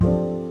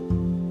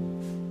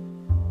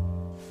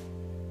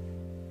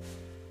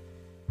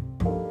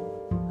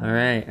All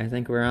right, I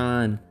think we're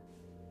on.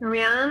 Are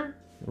we on?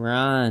 We're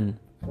on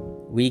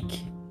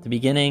the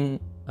beginning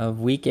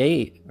of week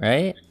 8,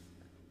 right?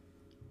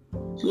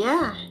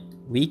 Yeah.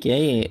 Week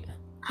 8.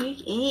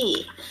 Week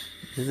 8.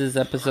 This is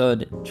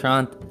episode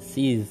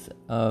 36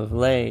 of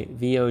Lay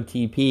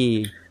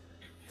VOTP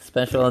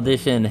special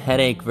edition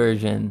headache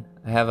version.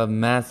 I have a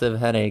massive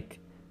headache.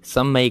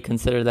 Some may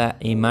consider that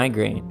a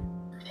migraine.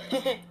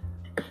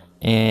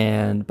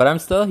 But I'm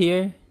still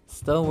here,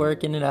 still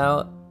working it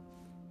out.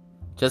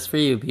 Just for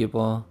you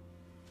people.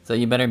 So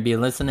you better be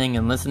listening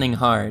and listening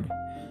hard.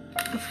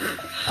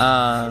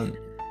 So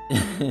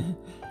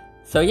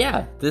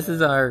yeah, this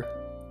is our,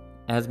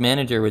 as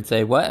manager would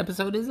say, what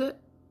episode is it?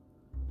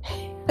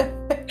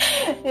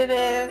 It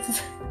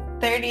is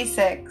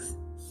 36.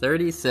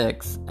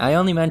 36. I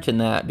only mentioned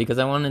that because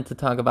I wanted to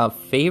talk about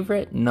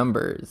favorite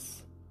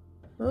numbers.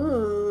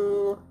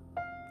 Ooh.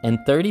 And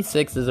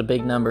 36 is a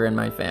big number in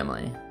my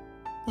family.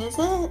 Is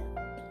it?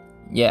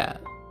 Yeah.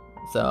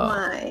 So.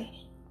 Why?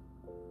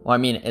 Well, I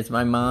mean, it's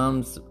my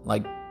mom's,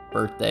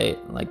 birthday,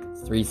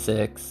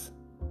 3-6.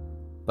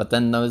 But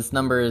then those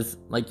numbers,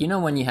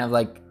 when you have,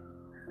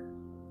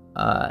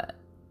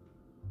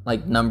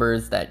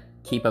 numbers that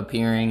keep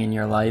appearing in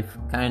your life,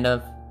 kind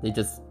of, they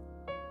just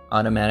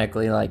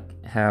automatically,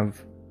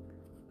 have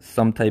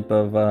some type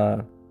of,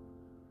 an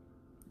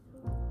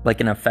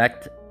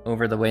effect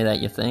over the way that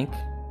you think.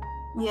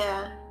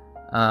 Yeah.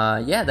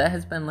 Yeah, that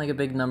has been, a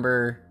big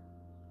number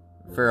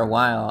for a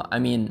while. I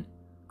mean,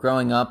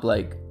 growing up,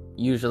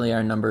 usually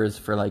our numbers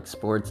for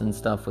sports and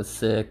stuff was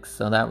 6,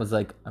 so that was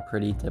a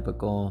pretty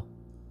typical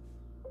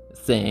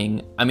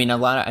thing. I mean,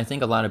 I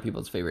think a lot of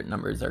people's favorite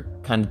numbers are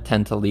kind of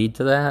tend to lead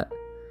to that.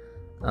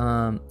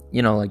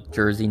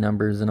 Jersey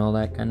numbers and all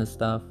that kind of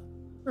stuff.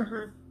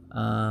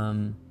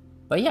 Mm-hmm.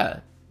 But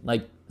yeah,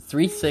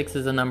 3-6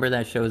 is a number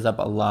that shows up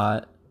a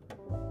lot.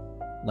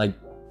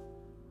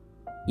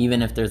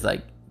 Even if there's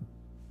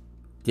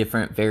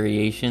different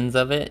variations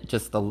of it,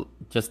 just the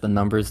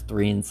numbers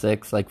 3 and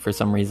 6, for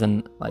some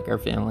reason, our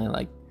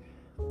family,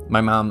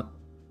 my mom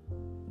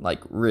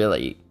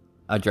really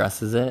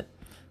addresses it.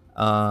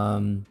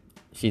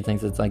 She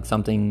thinks it's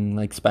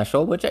something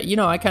special, which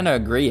I kind of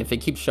agree if it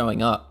keeps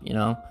showing up.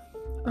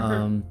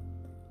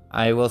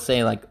 I will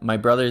say my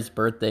brother's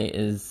birthday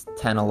is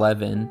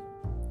 10/11,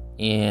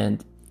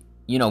 and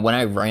when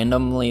I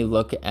randomly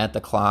look at the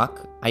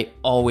clock, I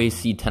always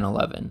see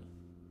 10/11.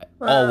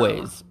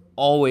 Wow.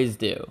 Always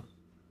do.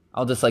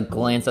 I'll just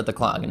glance at the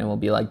clock and it will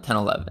be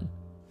 10/11.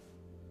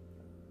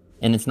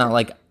 And it's not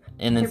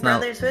and it's Your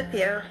brother's with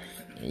you.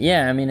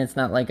 Yeah, I mean, it's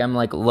not I'm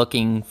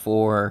looking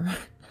for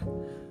I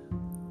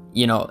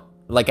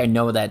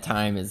know that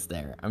time is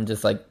there. I'm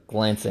just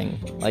glancing,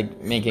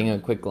 making a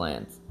quick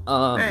glance.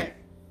 Right.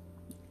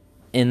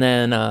 And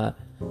then I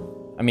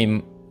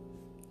mean,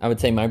 I would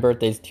say my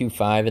birthday's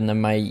 2/5 and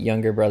then my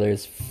younger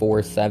brother's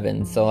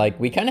 4/7. So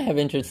we kind of have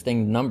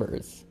interesting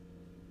numbers.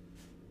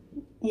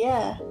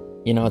 Yeah.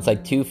 It's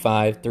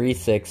 2/5,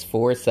 3/6,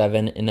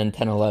 4/7, and then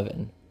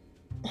 10/11.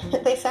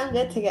 They sound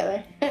good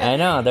together. I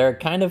know, they're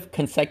kind of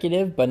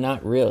consecutive, but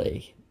not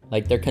really.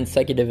 They're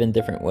consecutive in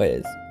different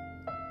ways.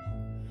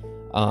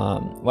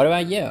 What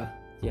about you?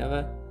 Do you have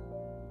a...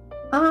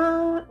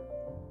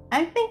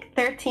 I think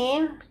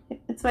 13.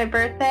 It's my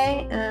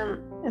birthday.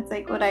 It's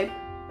what I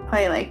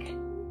play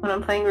when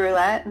I'm playing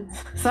roulette.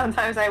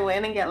 Sometimes I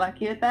win and get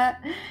lucky with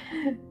that.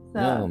 So,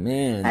 oh,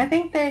 man. I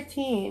think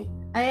 13.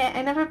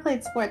 I never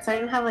played sports, so I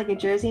didn't have a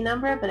jersey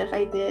number, but if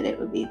I did, it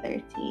would be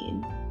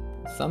 13.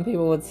 Some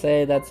people would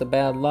say that's a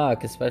bad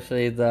luck,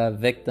 especially the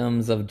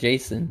victims of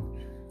Jason.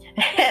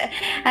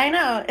 I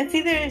know. It's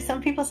either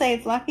some people say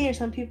it's lucky or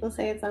some people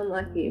say it's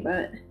unlucky,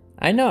 but...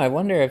 I know. I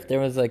wonder if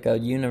there was a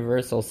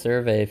universal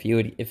survey if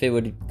it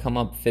would come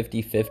up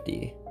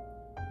 50-50.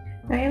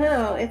 I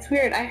know. It's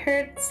weird. I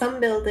heard some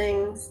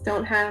buildings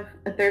don't have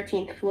a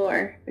 13th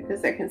floor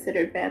because they're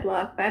considered bad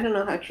luck, but I don't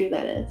know how true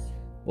that is.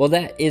 Well,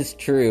 that is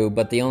true,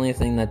 but the only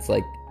thing that's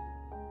the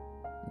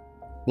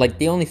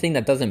only thing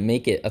that doesn't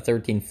make it a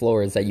 13th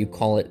floor is that you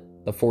call it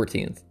the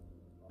 14th.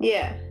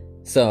 Yeah.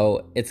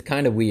 So it's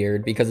kind of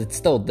weird because it's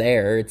still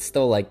there. It's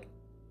still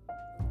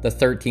the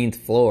 13th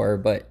floor,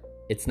 but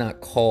it's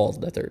not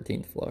called the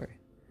 13th floor.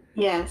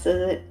 Yeah, so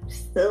is it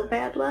still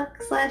bad luck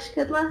 /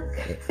 good luck?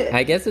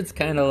 I guess it's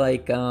kind of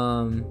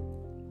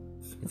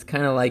it's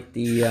kind of like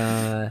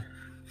the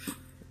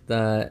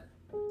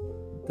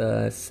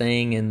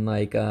saying in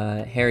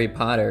Harry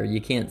Potter,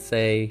 you can't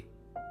say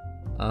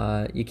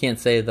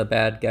the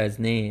bad guy's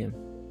name.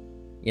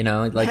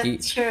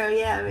 That's true,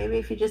 yeah. Maybe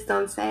if you just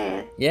don't say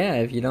it. Yeah,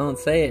 if you don't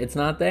say it, it's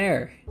not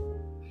there.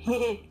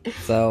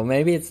 So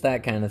maybe it's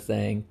that kind of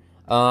thing.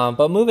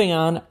 But moving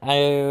on,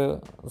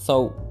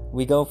 so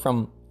we go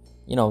from,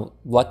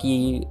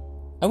 lucky,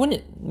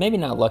 maybe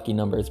not lucky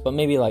numbers, but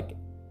maybe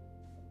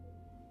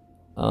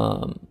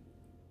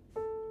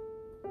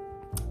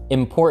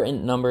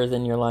important numbers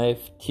in your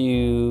life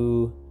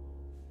to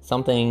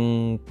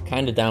something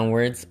kind of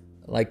downwards.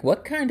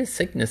 What kind of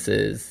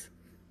sicknesses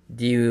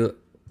do you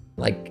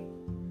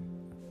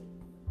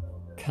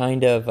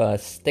kind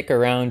of stick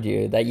around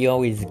you that you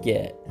always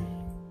get.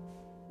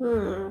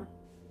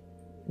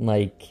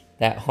 Like,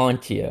 that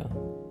haunt you.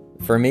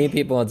 For me,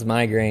 people, it's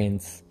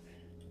migraines.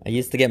 I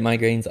used to get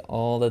migraines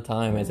all the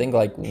time. I think,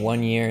 like,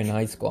 1 year in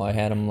high school, I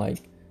had them,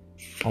 like,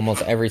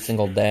 almost every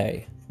single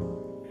day.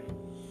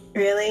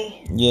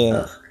 Really? Yeah.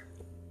 Ugh.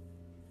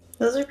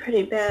 Those are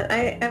pretty bad.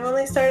 I've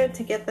only started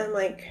to get them,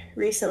 like,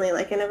 recently.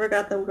 Like, I never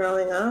got them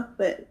growing up,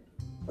 but,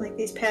 like,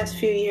 these past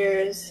few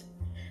years,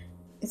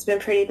 it's been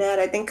pretty bad.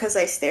 I think because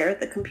I stare at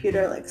the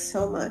computer, like,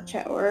 so much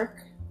at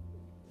work.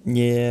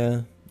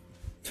 Yeah.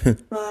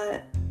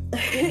 But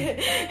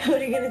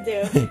what are you gonna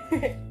do?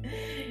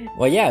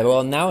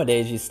 Well,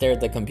 nowadays you stare at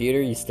the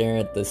computer, you stare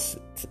at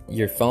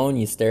your phone,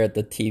 you stare at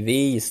the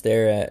TV, you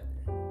stare at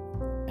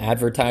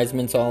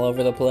advertisements all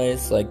over the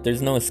place. Like,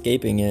 there's no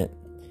escaping it.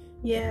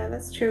 Yeah,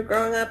 that's true.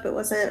 Growing up, it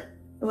wasn't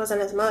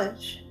as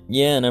much.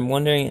 Yeah, and I'm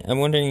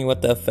wondering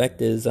what the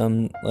effect is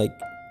on, like,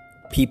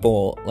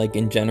 people, like,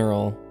 in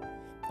general,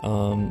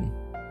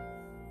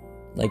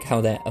 like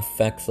how that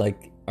affects,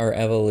 like, our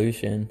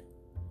evolution.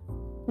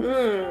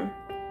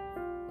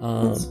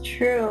 That's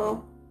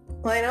true.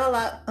 Well, I know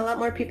a lot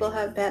more people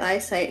have bad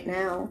eyesight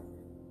now,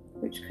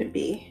 which could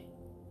be,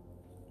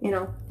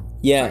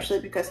 partially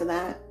because of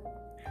that.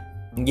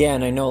 Yeah,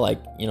 and I know, like,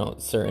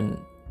 certain,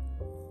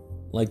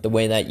 like, the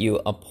way that you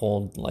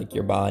uphold, like,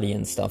 your body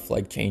and stuff,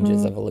 like,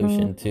 changes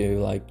evolution too.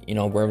 Like,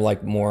 we're,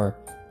 like, more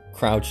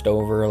crouched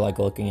over, like,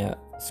 looking at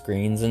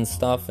screens and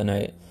stuff, and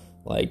I,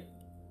 like,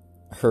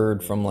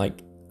 heard from,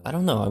 like, I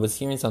don't know, I was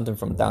hearing something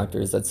from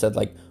doctors that said,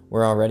 like,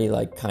 we're already,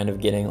 like, kind of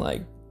getting,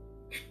 like,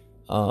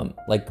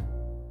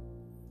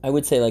 I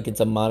would say, like,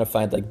 it's a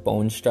modified, like,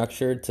 bone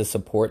structure to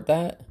support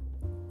that.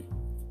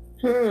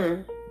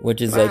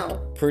 Which is,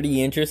 like,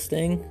 pretty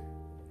interesting.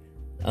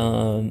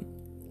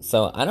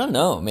 So, I don't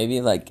know,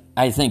 maybe, like,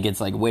 I think it's,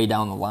 like, way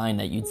down the line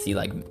that you'd see,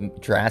 like,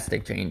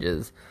 drastic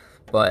changes.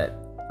 But,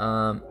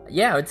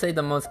 yeah, I would say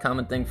the most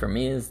common thing for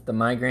me is the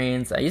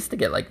migraines. I used to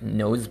get, like,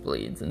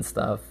 nosebleeds and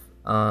stuff.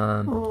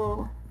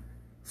 Some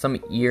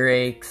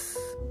earaches.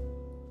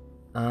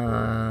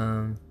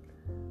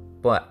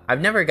 But I've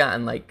never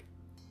gotten, like,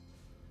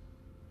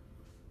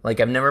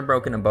 I've never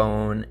broken a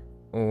bone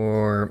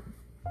or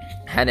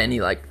had any,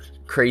 like,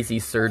 crazy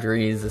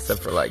surgeries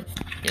except for, like,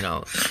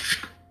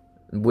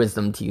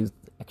 wisdom teeth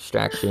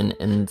extraction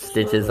and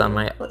stitches on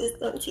my...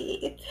 Wisdom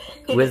teeth.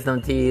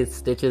 Wisdom teeth,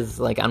 stitches,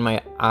 like, on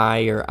my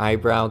eye or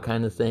eyebrow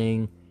kind of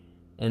thing.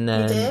 And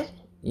then... You did?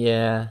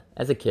 Yeah,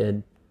 as a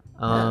kid.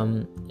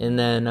 And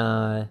then,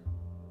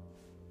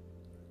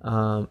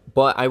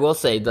 but I will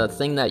say, the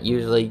thing that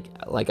usually,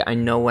 like, I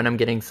know when I'm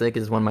getting sick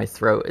is when my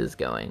throat is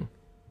going.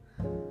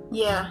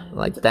 Yeah.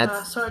 Like,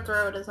 that's... sore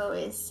throat is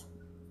always...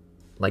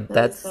 Like,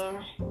 that's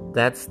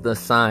the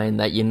sign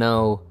that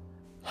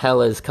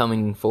hell is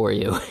coming for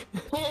you.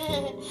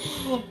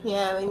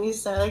 Yeah, when you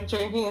start, like,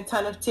 drinking a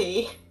ton of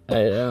tea.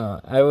 I know.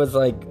 I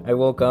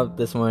woke up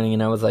this morning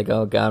and I was like,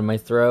 oh god, my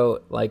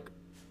throat, like,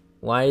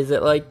 why is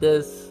it like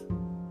this?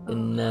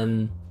 And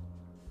then,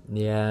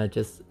 yeah,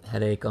 just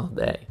headache all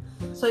day.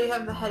 So you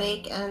have the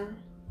headache and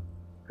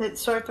the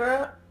sore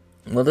throat?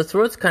 Well, the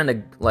throat's kind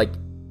of, like,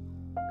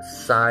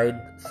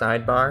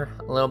 sidebar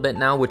a little bit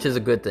now, which is a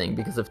good thing,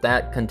 because if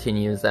that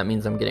continues, that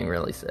means I'm getting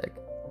really sick.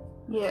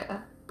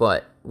 Yeah.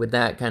 But with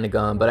that kind of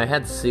gone, but I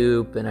had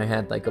soup and I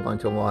had, like, a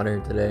bunch of water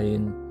today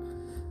and,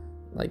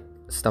 like,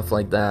 stuff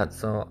like that,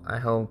 so I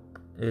hope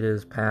it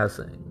is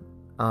passing.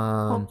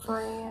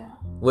 Hopefully, yeah.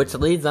 Which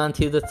leads on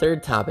to the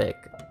third topic.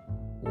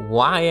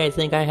 Why I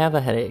think I have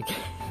a headache.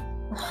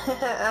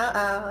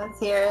 Let's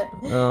hear it.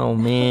 Oh,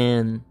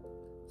 man.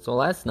 So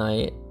last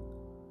night,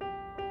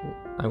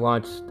 I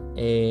watched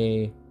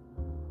I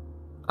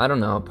don't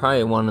know,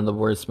 probably one of the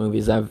worst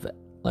movies I've,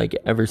 like,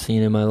 ever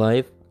seen in my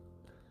life.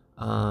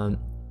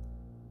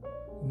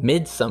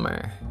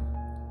 Midsommar.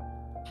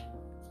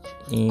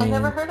 And, I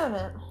never heard of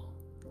it.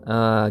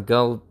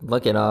 go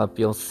look it up,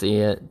 you'll see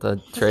it, the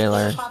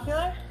trailer. Is it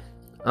popular?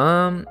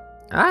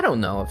 I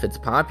don't know if it's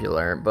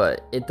popular,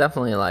 but it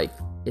definitely, like,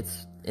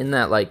 it's in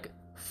that, like,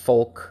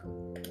 folk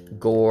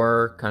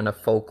gore, kind of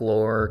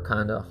folklore,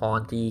 kind of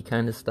haunty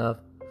kind of stuff.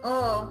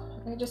 Oh,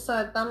 I just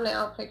saw a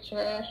thumbnail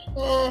picture.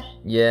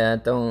 Yeah,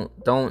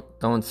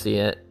 don't see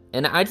it.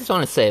 And I just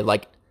want to say,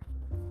 like,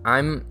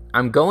 I'm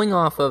going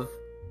off of,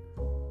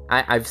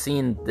 I've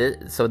seen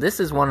this, so this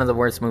is one of the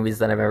worst movies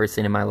that I've ever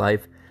seen in my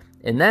life.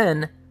 And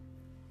then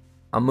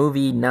a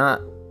movie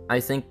I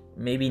think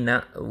maybe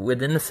not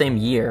within the same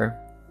year,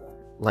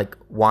 like,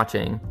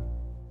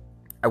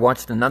 I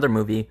watched another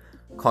movie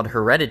called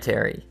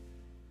Hereditary.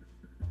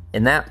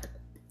 And that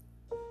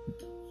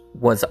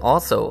was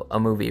also a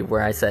movie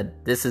where I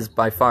said, this is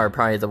by far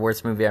probably the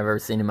worst movie I've ever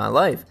seen in my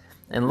life.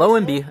 And lo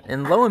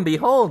and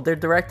behold, they're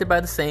directed by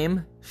the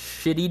same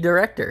shitty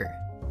director.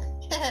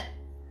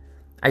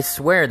 I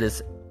swear,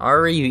 this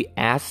Ari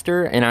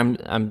Aster, and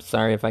I'm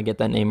sorry if I get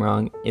that name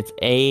wrong. It's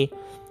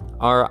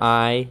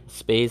ARI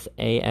space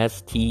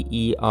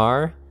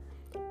ASTER.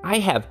 I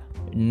have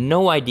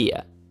no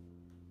idea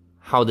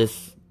how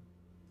this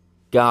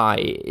guy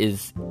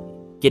is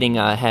getting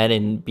ahead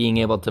and being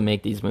able to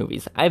make these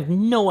movies. I have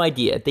no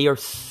idea. They are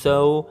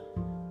so...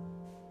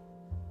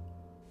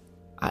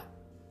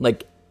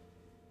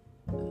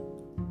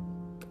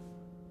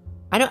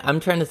 I'm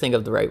trying to think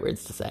of the right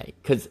words to say,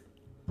 because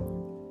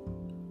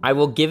I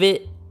will give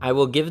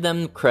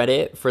them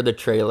credit for the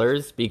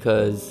trailers,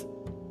 because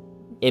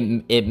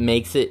it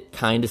makes it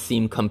kind of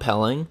seem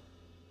compelling.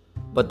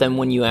 But then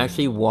when you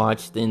actually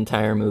watch the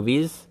entire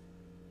movies,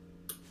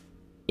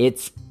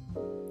 it's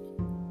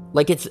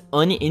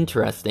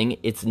uninteresting.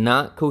 It's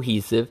not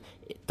cohesive.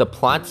 The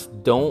plots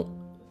don't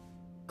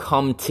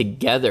come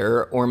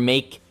together or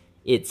make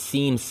it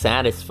seem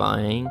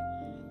satisfying.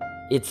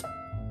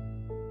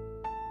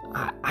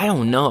 I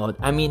don't know.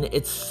 I mean,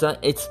 it's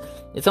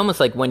almost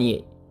like when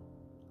you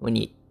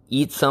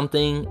eat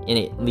something and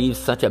it leaves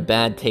such a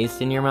bad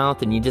taste in your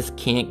mouth and you just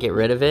can't get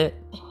rid of it.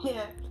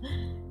 Yeah.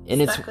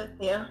 And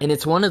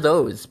it's one of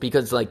those,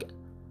 because like,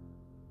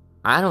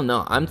 I don't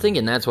know. I'm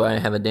thinking that's why I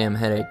have a damn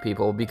headache,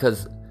 people,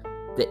 because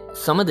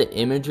some of the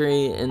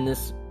imagery in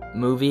this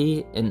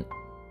movie, and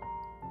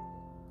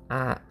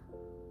I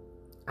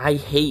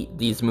hate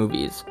these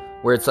movies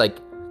where it's like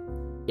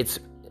it's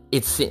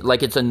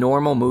like it's a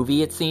normal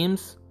movie, it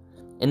seems,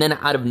 and then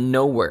out of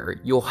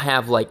nowhere you'll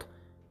have like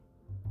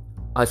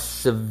a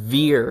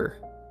severe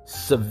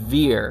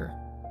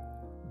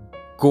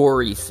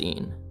gory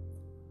scene.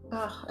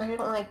 Ugh, I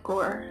don't like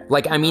gore.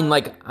 I mean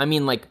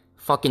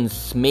fucking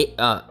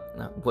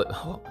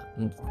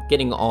I'm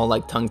getting all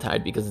like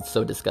tongue-tied because it's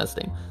so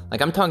disgusting.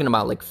 Like, I'm talking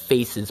about like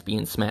faces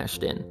being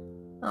smashed in.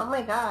 Oh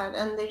my god,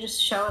 and they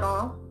just show it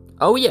all?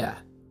 Oh yeah.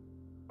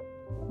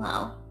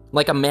 Wow.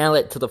 Like a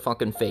mallet to the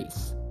fucking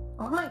face.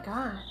 Oh my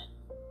god.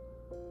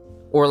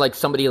 Or like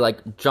somebody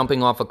like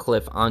jumping off a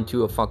cliff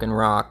onto a fucking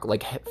rock,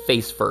 like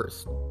face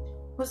first.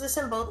 Was this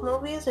in both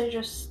movies, or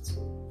just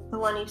the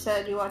one you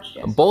said you watched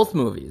yesterday?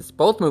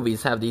 Both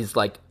movies have these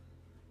like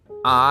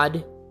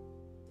odd,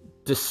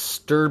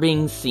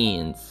 disturbing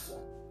scenes,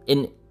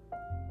 and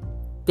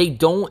they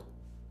don't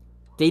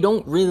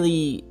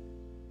really...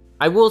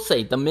 I will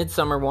say the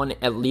Midsommar one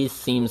at least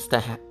seems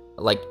to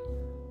like,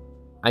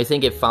 I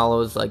think it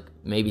follows like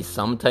maybe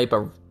some type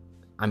of...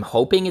 I'm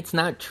hoping it's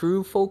not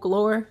true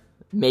folklore.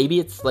 Maybe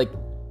it's like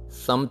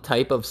some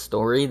type of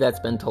story that's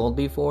been told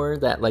before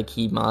that like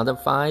he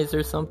modifies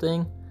or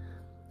something.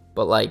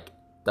 But like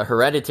the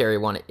Hereditary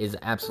one is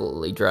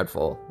absolutely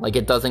dreadful. Like,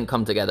 it doesn't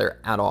come together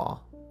at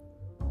all.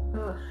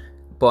 Ugh.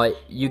 But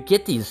you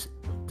get these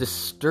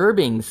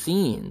disturbing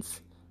scenes,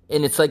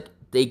 and it's like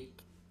they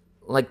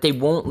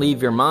won't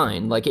leave your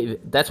mind. Like,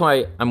 that's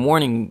why I'm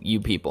warning you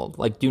people.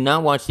 Like, do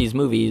not watch these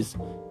movies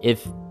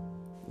if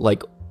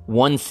like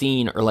one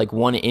scene or like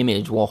one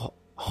image will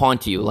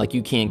haunt you. Like,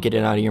 you can't get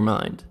it out of your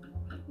mind.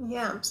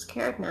 Yeah, I'm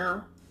scared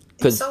now.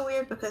 It's so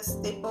weird because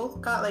they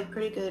both got like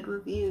pretty good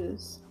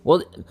reviews.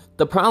 Well,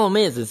 the problem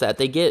is that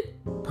they get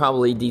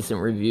probably decent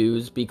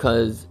reviews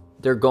because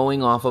they're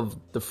going off of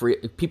the free...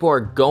 People are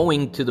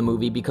going to the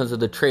movie because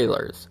of the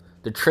trailers.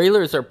 The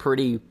trailers are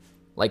pretty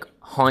like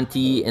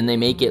haunty, and they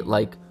make it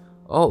like,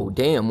 oh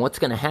damn, what's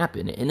gonna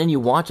happen? And then you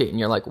watch it and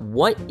you're like,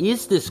 what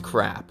is this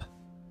crap?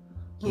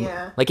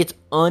 Yeah. Like, it's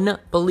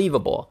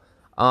unbelievable.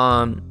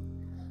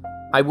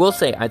 I will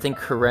say, I think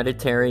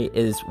Hereditary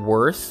is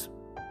worse.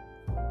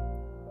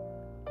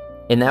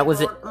 And that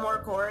was it.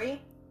 More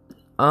gory?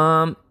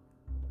 I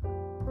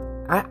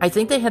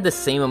think they had the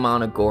same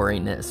amount of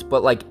goriness,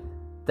 but like,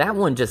 that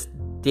one just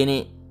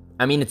didn't...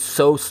 I mean, it's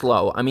so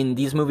slow. I mean,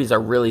 these movies are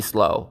really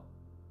slow.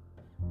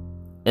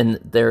 And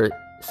they're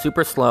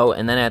super slow,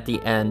 and then at the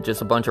end,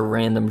 just a bunch of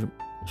random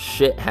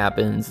shit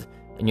happens,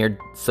 and you're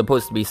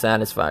supposed to be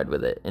satisfied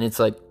with it. And it's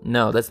like,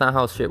 no, that's not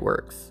how shit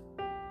works.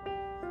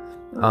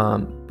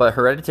 But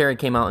Hereditary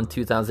came out in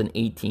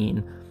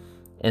 2018,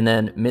 and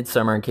then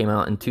Midsommar came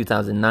out in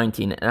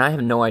 2019, and I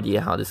have no idea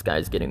how this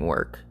guy's getting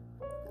work.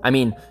 I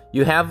mean,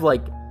 you have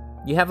like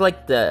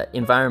the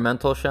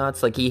environmental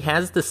shots, like he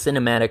has the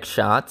cinematic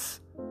shots,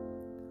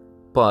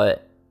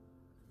 but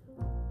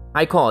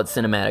I call it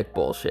cinematic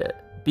bullshit,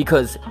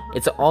 because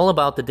it's all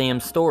about the damn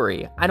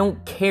story. I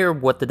don't care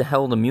what the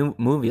hell the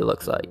movie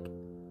looks like.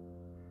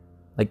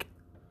 Like,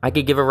 I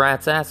could give a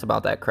rat's ass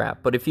about that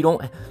crap, but if you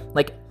don't...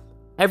 Like,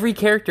 every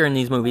character in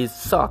these movies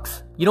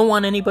sucks. You don't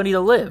want anybody to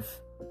live.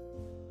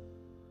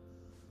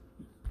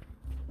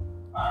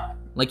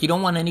 Like, you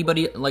don't want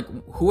anybody... Like,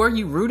 who are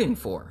you rooting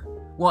for?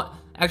 Well,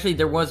 actually,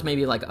 there was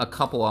maybe, like, a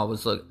couple I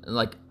was,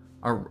 like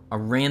a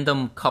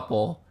random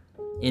couple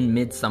in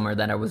Midsommar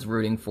that I was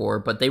rooting for,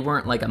 but they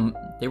weren't, like,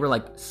 they were,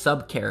 like,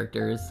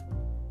 sub-characters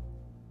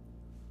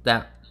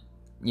that,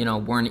 you know,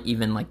 weren't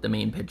even, like, the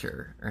main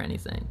picture or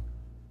anything.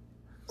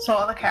 So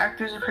all the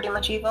characters are pretty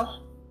much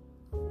evil?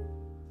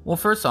 Well,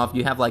 first off,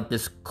 you have, like,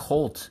 this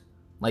cult.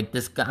 Like,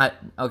 this guy...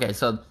 Okay,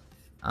 so,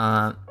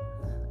 I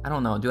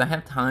don't know. Do I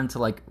have time to,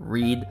 like,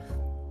 read...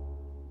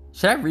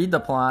 Should I read the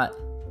plot?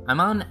 I'm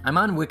on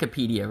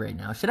Wikipedia right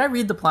now. Should I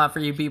read the plot for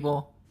you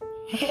people?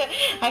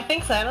 I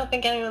think so. I don't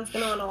think anyone's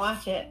gonna want to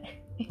watch it.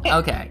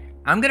 Okay,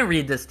 I'm gonna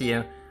read this to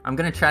you. I'm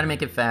going to try to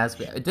make it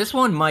fast. This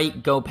one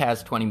might go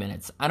past 20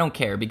 minutes. I don't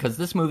care, because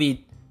this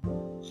movie,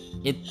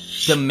 it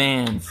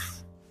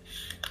demands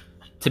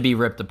to be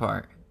ripped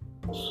apart.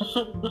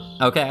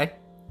 Okay?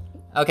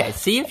 Okay,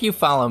 see if you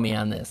follow me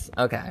on this.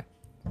 Okay,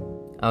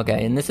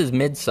 and this is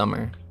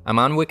Midsommar. I'm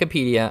on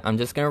Wikipedia. I'm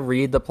just going to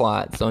read the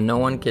plot so no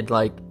one could,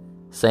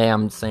 say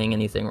I'm saying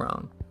anything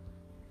wrong.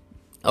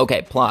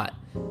 Okay, plot.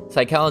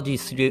 Psychology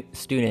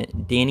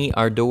student Danny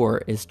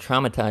Ardor is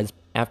traumatized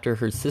after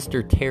her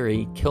sister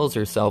Terry kills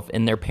herself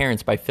and their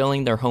parents by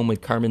filling their home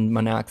with carbon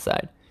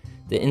monoxide.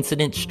 The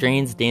incident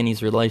strains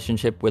Danny's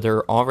relationship with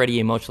her already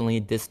emotionally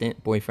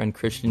distant boyfriend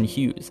Christian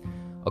Hughes,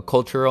 a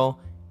cultural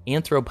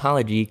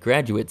anthropology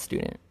graduate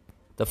student.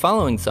 The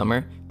following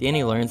summer,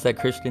 Danny learns that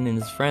Christian and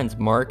his friends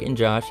Mark and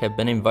Josh have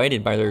been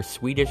invited by their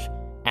Swedish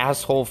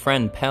asshole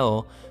friend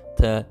Pelle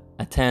to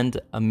attend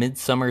a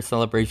midsummer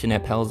celebration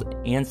at Pelle's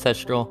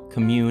ancestral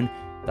commune,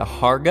 the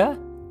Harga.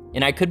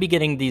 And I could be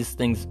getting these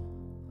things,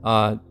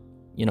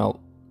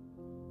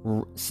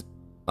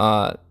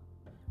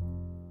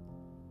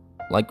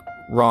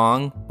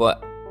 wrong,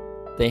 but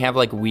they have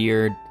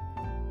weird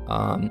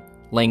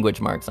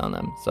language marks on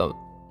them, so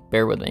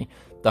bear with me.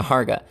 The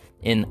Harga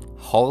in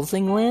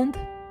Hälsingland,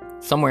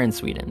 somewhere in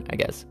Sweden, I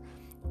guess.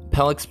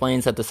 Pelle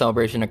explains that the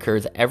celebration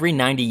occurs every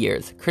 90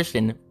 years.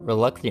 Christian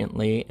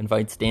reluctantly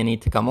invites Danny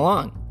to come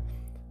along.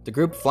 The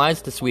group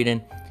flies to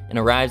Sweden and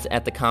arrives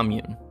at the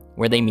commune,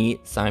 where they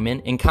meet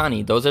Simon and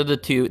Connie. Those are the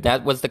two,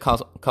 that was the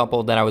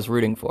couple that I was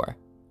rooting for.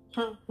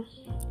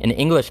 An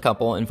English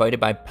couple invited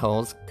by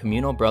Pelle's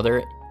communal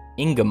brother,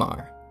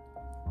 Ingemar.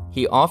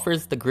 He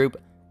offers the group,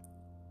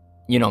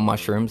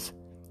 mushrooms,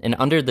 and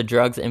under the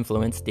drug's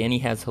influence, Danny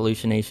has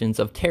hallucinations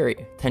of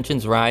Terry.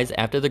 Tensions rise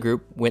after the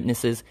group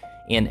witnesses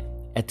an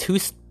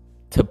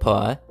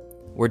Etustapa,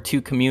 where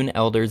two commune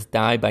elders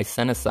die by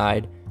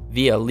senocide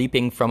via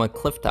leaping from a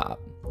cliff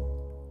top.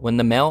 When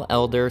the male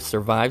elder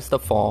survives the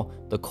fall,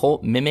 the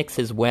cult mimics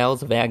his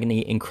wails of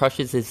agony and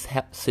crushes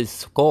his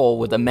skull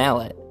with a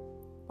mallet.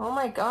 Oh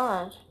my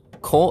god.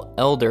 Cult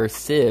elder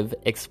Siv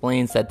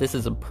explains that this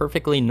is a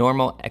perfectly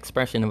normal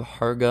expression of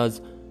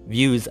Harga's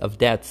views of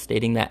death,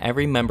 stating that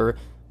every member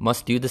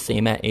must do the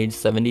same at age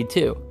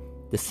 72.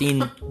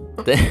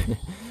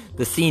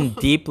 The scene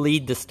deeply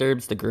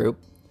disturbs the group,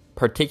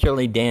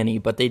 particularly Danny,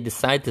 but they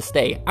decide to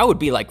stay. I would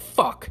be like,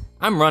 fuck,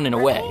 I'm running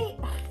away.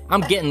 Right? I'm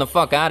getting the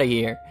fuck out of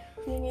here.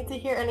 Do you need to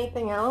hear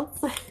anything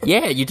else?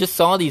 Yeah, you just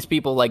saw these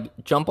people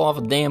jump off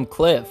a damn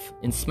cliff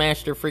and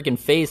smash their freaking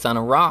face on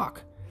a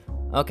rock.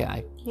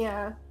 Okay.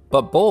 Yeah.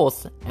 But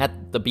both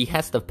at the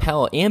behest of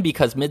Pelle and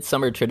because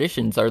midsummer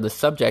traditions are the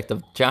subject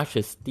of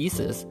Josh's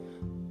thesis.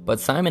 But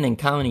Simon and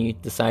Connie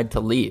decide to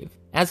leave.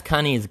 As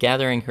Connie is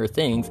gathering her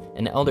things,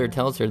 an elder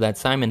tells her that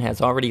Simon has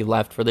already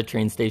left for the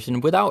train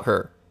station without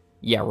her.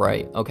 Yeah,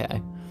 right,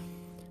 okay.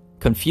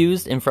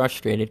 Confused and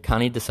frustrated,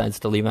 Connie decides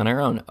to leave on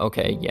her own.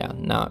 Okay, yeah,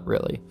 not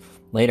really.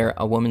 Later,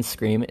 a woman's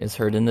scream is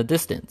heard in the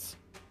distance.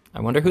 I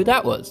wonder who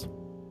that was.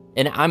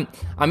 And I'm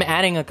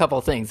adding a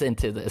couple things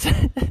into this.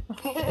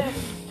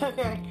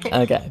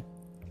 Okay.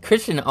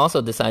 Christian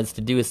also decides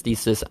to do his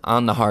thesis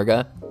on the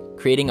Harga,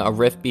 creating a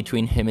rift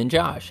between him and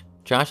Josh.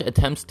 Josh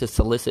attempts to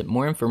solicit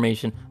more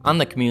information on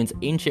the commune's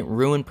ancient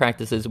ruin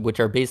practices, which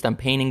are based on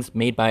paintings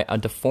made by a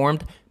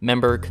deformed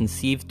member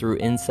conceived through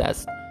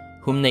incest,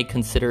 whom they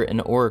consider an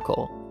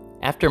oracle.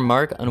 After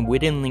Mark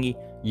unwittingly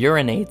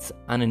urinates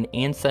on an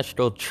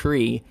ancestral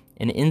tree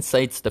and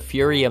incites the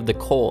fury of the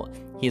cult,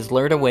 he is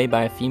lured away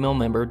by a female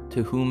member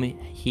to whom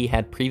he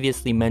had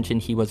previously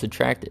mentioned he was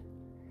attracted.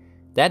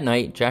 That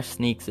night, Josh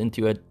sneaks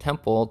into a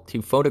temple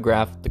to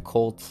photograph the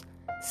cult's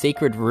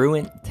sacred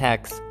ruin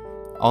texts,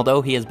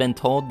 although he has been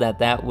told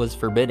that was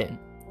forbidden.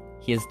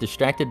 He is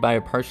distracted by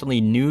a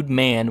partially nude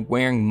man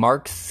wearing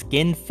Mark's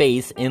skinned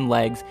face and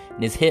legs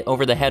and is hit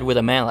over the head with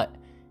a mallet,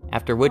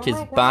 after which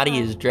his body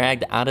is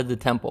dragged out of the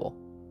temple.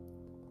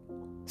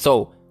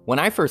 So, when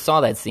I first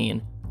saw that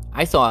scene,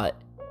 I thought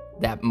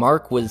that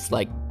Mark was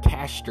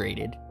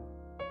castrated,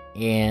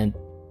 and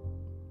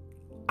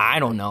I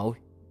don't know.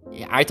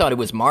 I thought it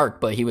was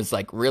Mark, but he was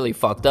really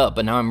fucked up.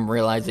 But now I'm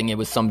realizing it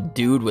was some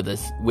dude with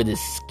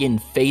his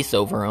skinned face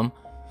over him.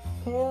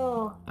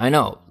 Ew. I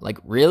know,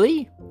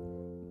 really?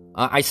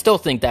 I still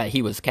think that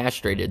he was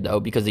castrated though,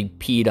 because he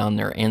peed on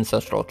their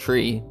ancestral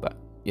tree. But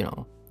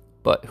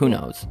but who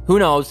knows? Who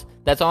knows?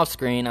 That's off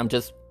screen. I'm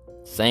just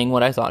saying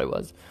what I thought it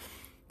was.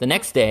 The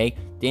next day,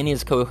 Danny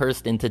is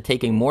coerced into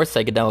taking more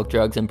psychedelic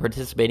drugs and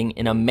participating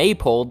in a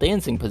maypole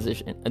dancing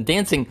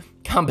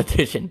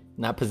competition.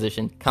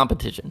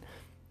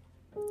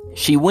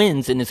 She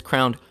wins and is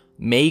crowned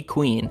May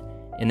Queen,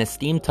 an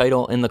esteemed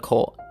title in the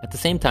cult. At the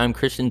same time,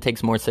 Christian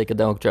takes more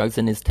psychedelic drugs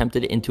and is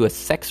tempted into a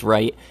sex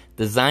rite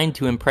designed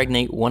to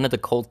impregnate one of the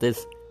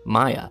cultists,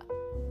 Maya,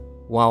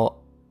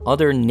 while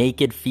other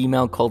naked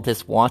female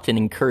cultists watch and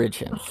encourage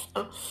him.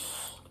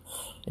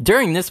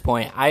 During this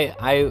point, I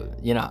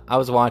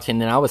was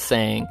watching and I was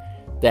saying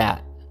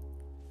that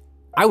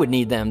I would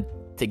need them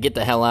to get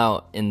the hell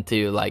out and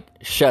to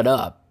shut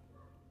up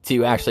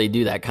to actually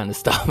do that kind of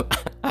stuff.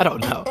 I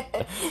don't know.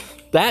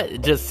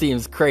 That just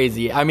seems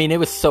crazy. I mean, it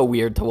was so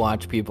weird to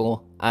watch,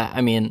 people.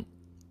 Ugh.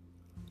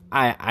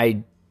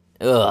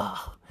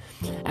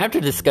 After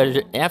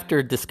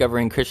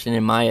discovering Christian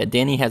and Maya,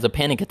 Danny has a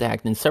panic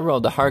attack, and several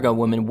of the Harga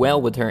women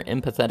wail with her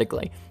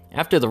empathetically.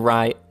 After the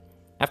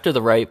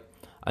rape,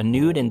 a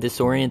nude and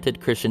disoriented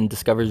Christian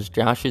discovers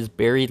Josh's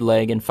buried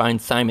leg and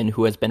finds Simon,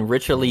 who has been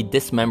ritually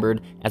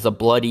dismembered as a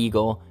blood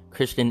eagle.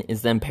 Christian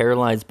is then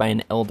paralyzed by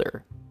an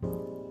elder.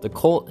 The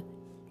cult...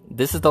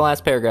 This is the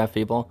last paragraph,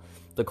 people.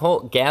 The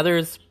cult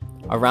gathers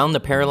around the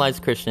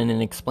paralyzed Christian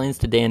and explains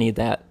to Danny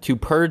that to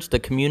purge the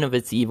commune of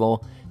its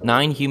evil,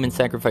 9 human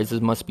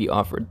sacrifices must be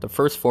offered. The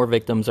first 4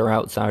 victims are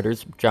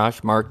outsiders: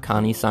 Josh, Mark,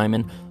 Connie,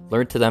 Simon,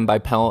 lured to them by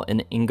Pell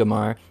and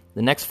Ingemar.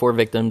 The next 4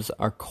 victims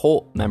are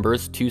cult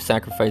members, 2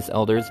 sacrifice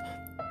elders,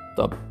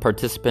 the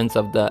participants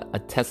of the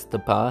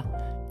Atestapa,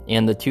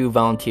 and the 2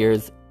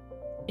 volunteers,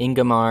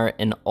 Ingemar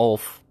and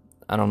Ulf.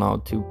 I don't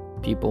know, 2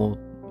 people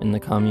in the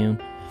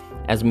commune.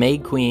 As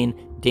Maid Queen,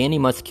 Danny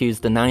must accuse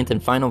the 9th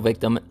and final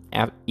victim,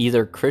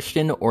 either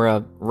Christian or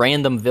a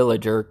random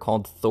villager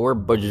called Thor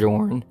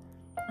Bajorn.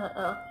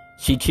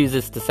 She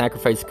chooses to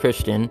sacrifice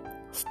Christian.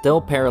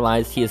 Still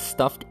paralyzed, he is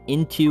stuffed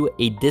into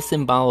a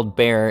disemboweled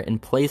bear and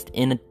placed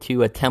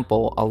into a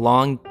temple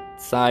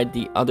alongside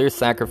the other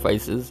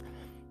sacrifices.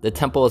 The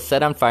temple is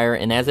set on fire,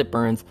 and as it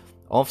burns,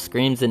 Ulf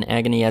screams in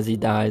agony as he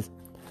dies.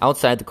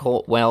 Outside, the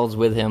cult wails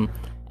with him.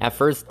 At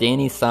first,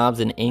 Danny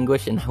sobs in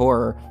anguish and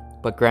horror,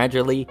 but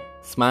gradually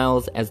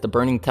smiles as the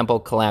burning temple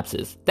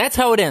collapses. That's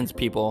how it ends,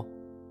 people.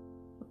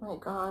 Oh my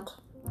god.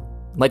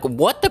 Like,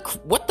 what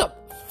the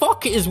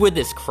fuck is with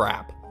this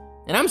crap?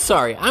 And I'm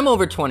sorry, I'm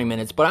over 20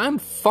 minutes, but I'm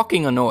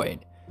fucking annoyed.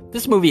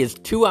 This movie is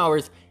 2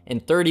 hours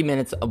and 30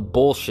 minutes of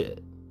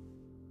bullshit.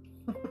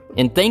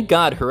 And thank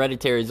God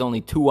Hereditary is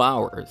only 2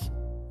 hours.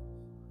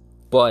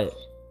 But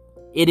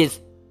it is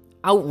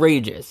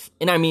outrageous.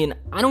 And I mean,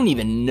 I don't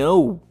even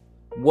know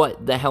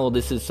what the hell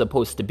this is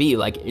supposed to be.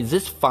 Like, is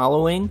this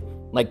following,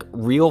 like,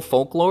 real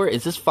folklore?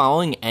 Is this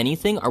following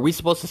anything? Are we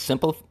supposed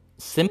to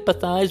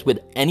sympathize with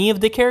any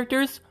of the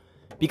characters?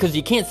 Because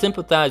you can't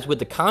sympathize with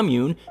the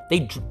commune.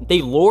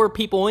 They lure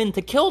people in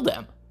to kill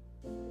them.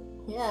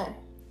 Yeah.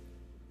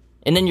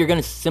 And then you're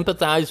gonna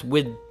sympathize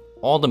with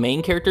all the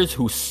main characters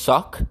who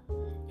suck?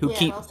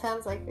 It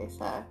sounds like they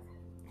suck.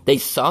 They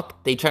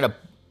suck. They try to,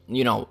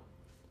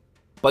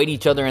 bite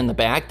each other in the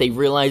back. They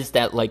realize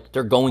that, like,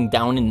 they're going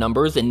down in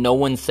numbers and no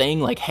one's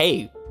saying, like,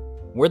 hey,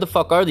 where the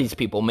fuck are these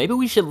people? Maybe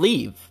we should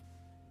leave.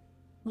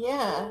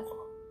 Yeah.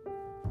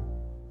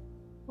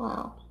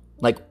 Wow.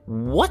 Like,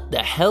 what the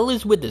hell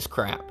is with this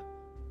crap?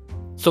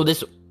 So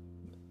this,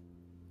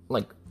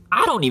 like,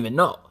 I don't even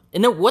know.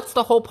 And then what's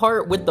the whole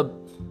part with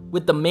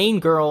the main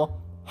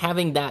girl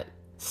having that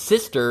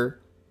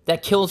sister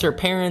that kills her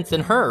parents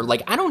and her?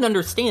 Like, I don't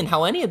understand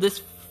how any of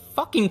this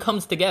fucking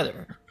comes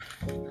together.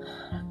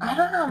 I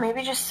don't know,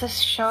 maybe just to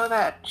show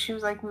that she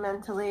was, like,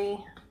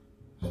 mentally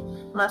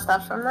messed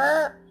up from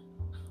that?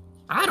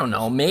 I don't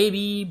know,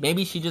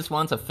 maybe she just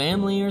wants a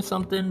family or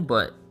something,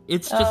 but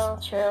it's just... Oh,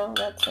 true,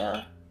 that's,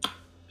 yeah.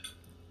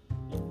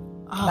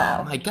 Oh,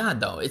 wow. My God,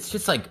 though. It's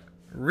just like,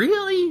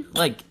 really?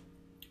 Like,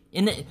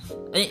 and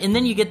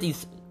then you get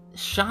these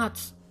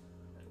shots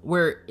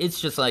where it's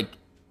just like,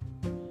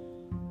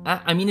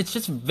 I mean, it's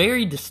just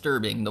very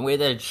disturbing, the way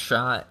that it's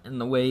shot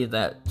and the way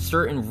that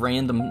certain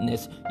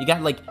randomness, you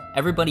got, like,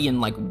 everybody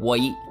in, like,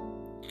 white,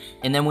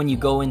 and then when you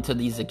go into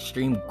these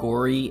extreme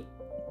gory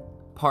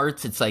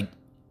parts, it's like,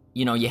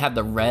 you have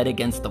the red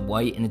against the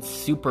white, and it's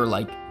super,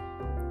 like,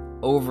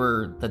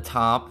 over the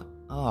top.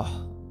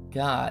 Oh,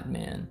 God,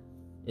 man.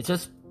 It's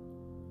just...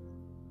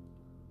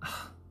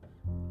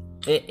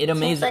 It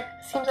amazes...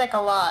 Seems like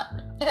a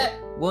lot.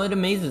 Well, it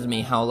amazes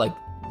me how, like,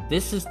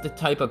 this is the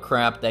type of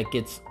crap that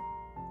gets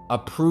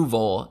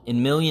approval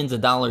in millions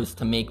of dollars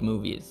to make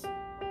movies.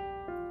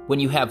 When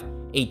you have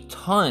a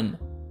ton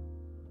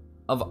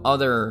of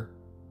other,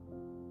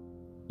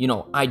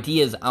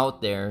 ideas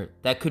out there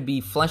that could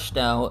be fleshed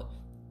out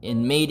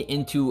and made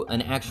into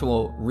an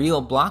actual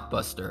real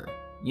blockbuster,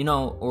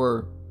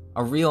 or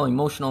a real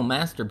emotional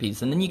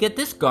masterpiece, and then you get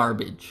this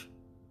garbage.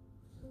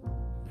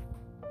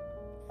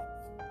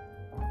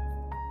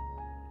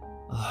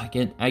 Oh,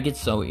 I get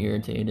so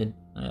irritated.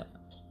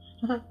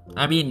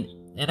 I mean,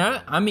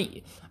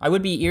 I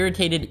would be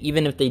irritated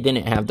even if they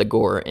didn't have the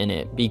gore in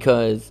it,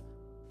 because,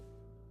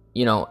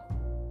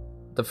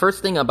 the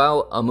first thing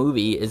about a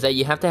movie is that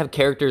you have to have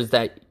characters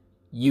that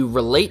you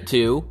relate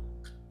to.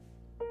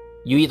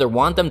 You either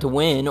want them to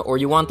win or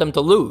you want them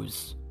to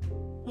lose.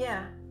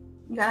 Yeah,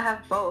 you gotta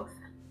have both.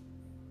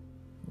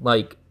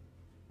 Like,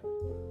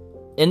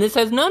 and this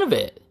has none of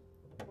it.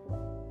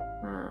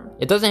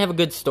 It doesn't have a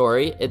good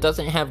story. It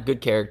doesn't have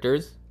good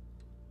characters.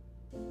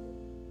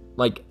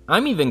 Like,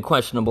 I'm even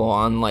questionable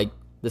on, like,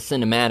 the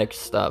cinematic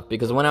stuff,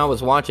 because when I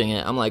was watching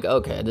it, I'm like,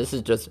 okay, this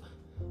is just...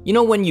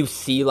 when you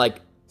see,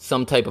 like,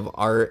 some type of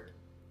art,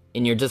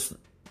 and you're just...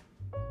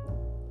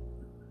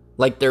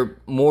 Like, they're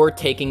more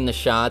taking the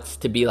shots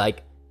to be,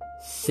 like,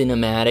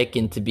 cinematic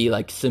and to be,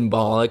 like,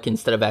 symbolic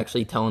instead of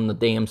actually telling the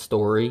damn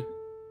story.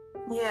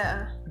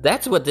 Yeah.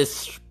 That's what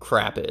this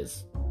crap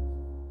is.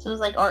 So it was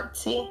like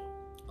artsy.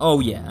 Oh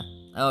yeah.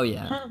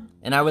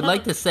 And I would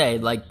like to say,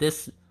 like,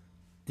 this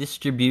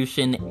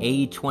distribution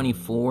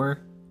A24,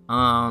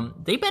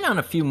 they've been on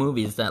a few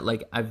movies that,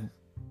 like,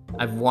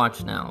 I've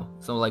watched now.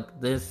 So,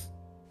 like, this,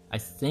 I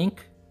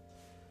think,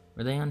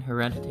 were they on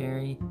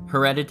Hereditary?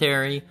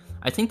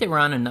 I think they were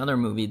on another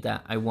movie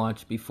that I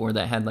watched before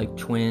that had, like,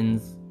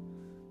 twins,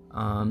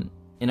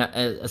 in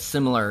a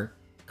similar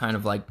kind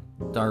of, like,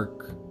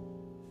 dark,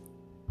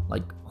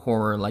 like,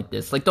 horror like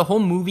this. Like, the whole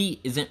movie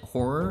isn't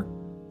horror,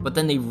 but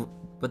then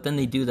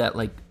they do that,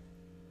 like,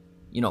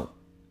 you know,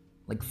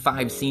 like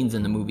 5 scenes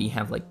in the movie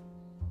have, like,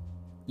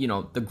 you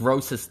know, the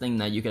grossest thing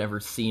that you could ever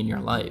see in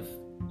your life.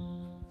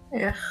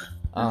 Yeah.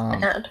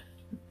 Bad.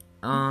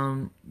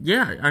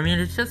 Yeah, I mean,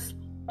 it's just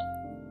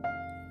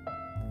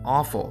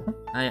awful.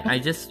 I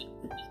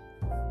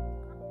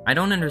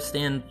don't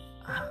understand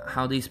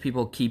how these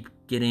people keep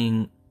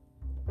getting,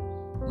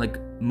 like,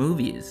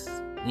 movies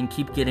and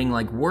keep getting,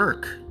 like,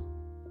 work.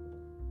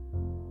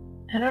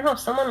 I don't know,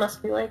 someone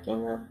must be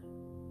liking them.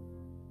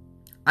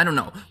 I don't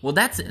know. Well,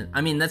 that's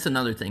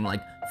another thing.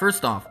 Like,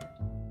 first off,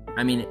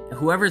 I mean,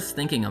 whoever's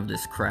thinking of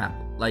this crap,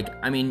 like,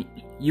 I mean,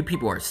 you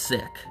people are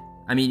sick.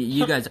 I mean,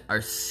 you guys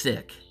are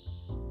sick.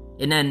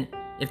 And then,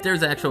 if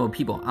there's actual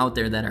people out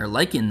there that are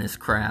liking this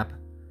crap,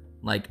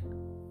 like,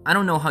 I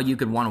don't know how you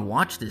could want to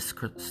watch this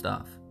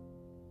stuff.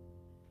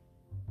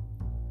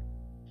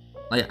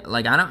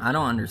 Like I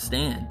don't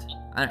understand.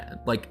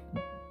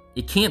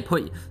 It can't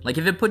put, like,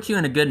 if it puts you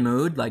in a good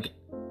mood, like,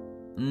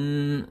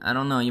 I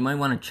don't know, you might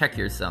want to check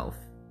yourself.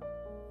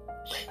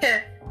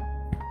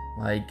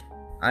 Like,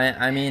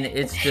 I mean,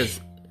 it's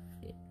just,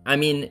 I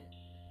mean,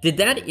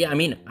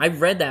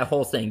 I've read that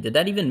whole thing. Did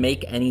that even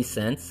make any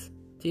sense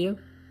to you?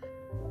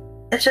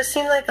 It just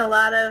seemed like a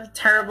lot of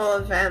terrible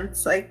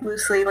events, like,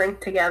 loosely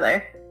linked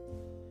together.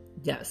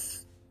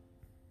 Yes.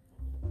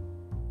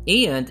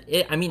 And,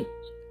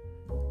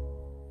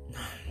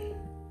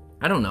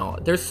 I don't know.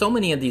 There's so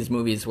many of these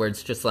movies where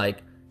it's just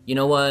like, you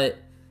know what?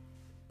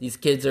 These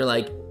kids are,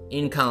 like,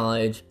 in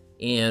college,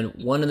 and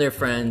one of their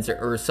friends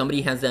or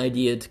somebody has the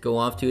idea to go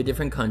off to a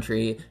different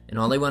country, and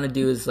all they want to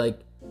do is, like,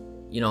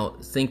 you know,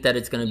 think that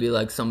it's going to be,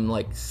 like, some,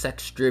 like,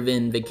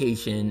 sex-driven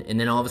vacation, and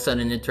then all of a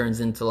sudden it turns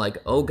into, like,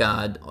 oh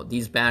god,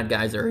 these bad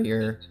guys are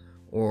here,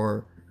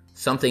 or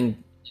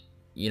something,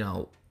 you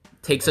know,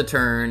 takes a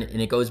turn,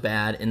 and it goes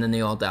bad, and then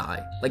they all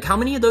die. Like, how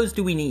many of those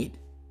do we need?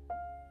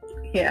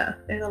 Yeah,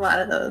 there's a lot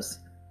of those.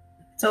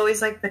 It's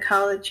always, like, the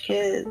college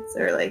kids,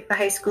 or, like, the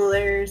high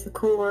schoolers, the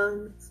cool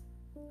ones.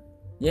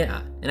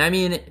 Yeah, and I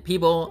mean,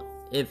 people,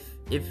 if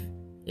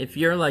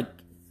you're, like,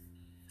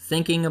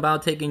 thinking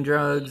about taking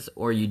drugs,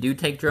 or you do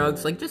take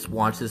drugs, like, just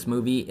watch this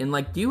movie, and,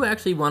 like, do you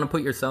actually want to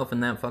put yourself in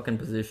that fucking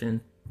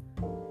position?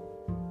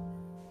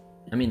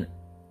 I mean,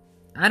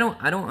 I don't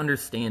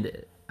understand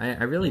it.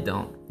 I really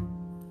don't.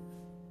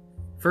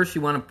 First,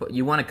 you want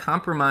to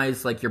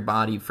compromise, like, your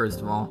body,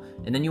 first of all,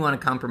 and then you want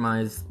to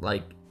compromise,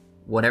 like,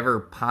 whatever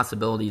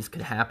possibilities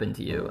could happen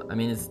to you. I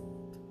mean, it's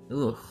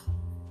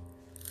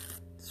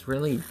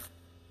really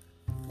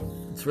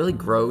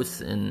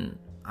gross, and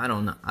I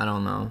don't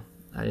know.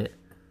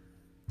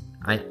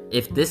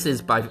 If this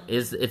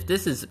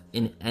is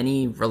in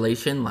any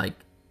relation, like,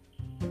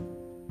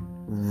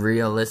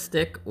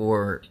 realistic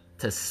or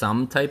to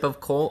some type of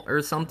cult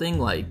or something,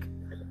 like,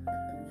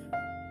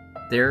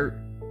 they're,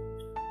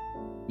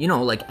 you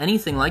know, like,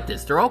 anything like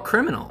this, they're all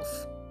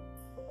criminals.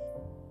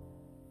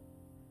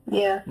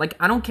 Yeah. Like,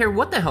 I don't care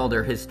what the hell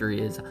their history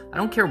is. I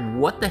don't care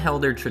what the hell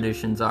their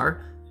traditions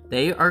are.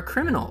 They are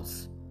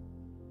criminals.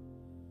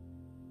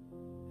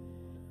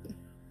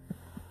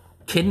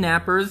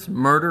 Kidnappers,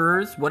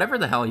 murderers, whatever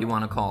the hell you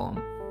want to call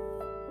them.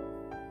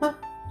 Huh.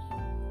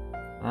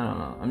 I don't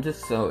know. I'm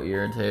just so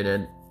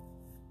irritated.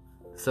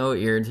 So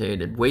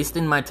irritated.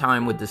 Wasting my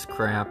time with this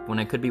crap when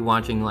I could be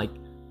watching, like,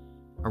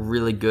 a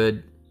really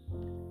good,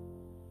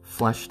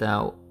 fleshed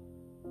out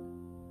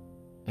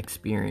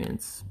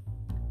experience.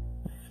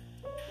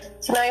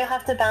 So now you'll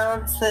have to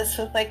balance this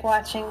with, like,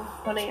 watching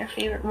one of your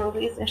favorite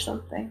movies or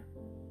something.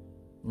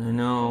 I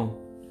know.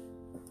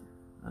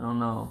 I don't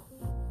know.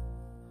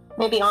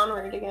 Maybe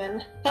Onward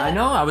again. I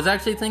know, I was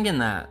actually thinking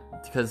that.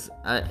 Because,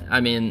 I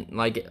mean,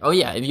 like, oh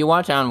yeah, if you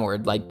watch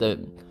Onward, like, that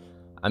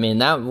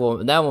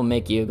will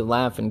make you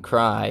laugh and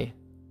cry.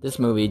 This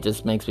movie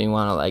just makes me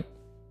want to, like,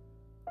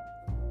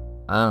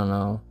 I don't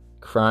know,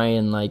 cry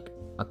in, like,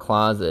 a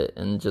closet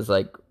and just,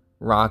 like,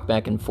 rock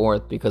back and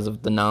forth because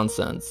of the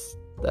nonsense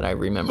that I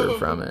remember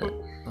from it.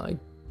 Like,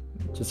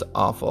 just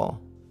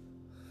awful.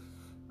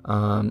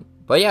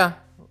 But yeah,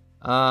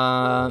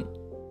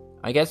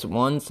 I guess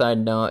one side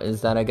note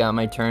is that I got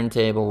my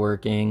turntable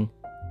working,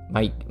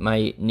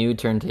 my new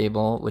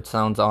turntable, which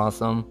sounds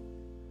awesome.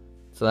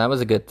 So that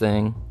was a good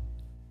thing.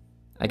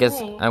 I guess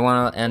I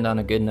want to end on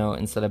a good note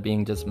instead of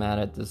being just mad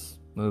at this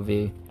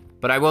movie.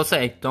 But I will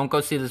say, don't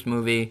go see this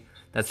movie.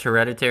 That's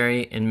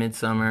Hereditary and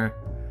Midsommar.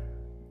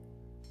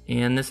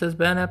 And this has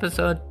been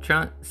episode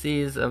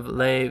 36 of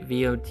Le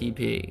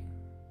VOTP.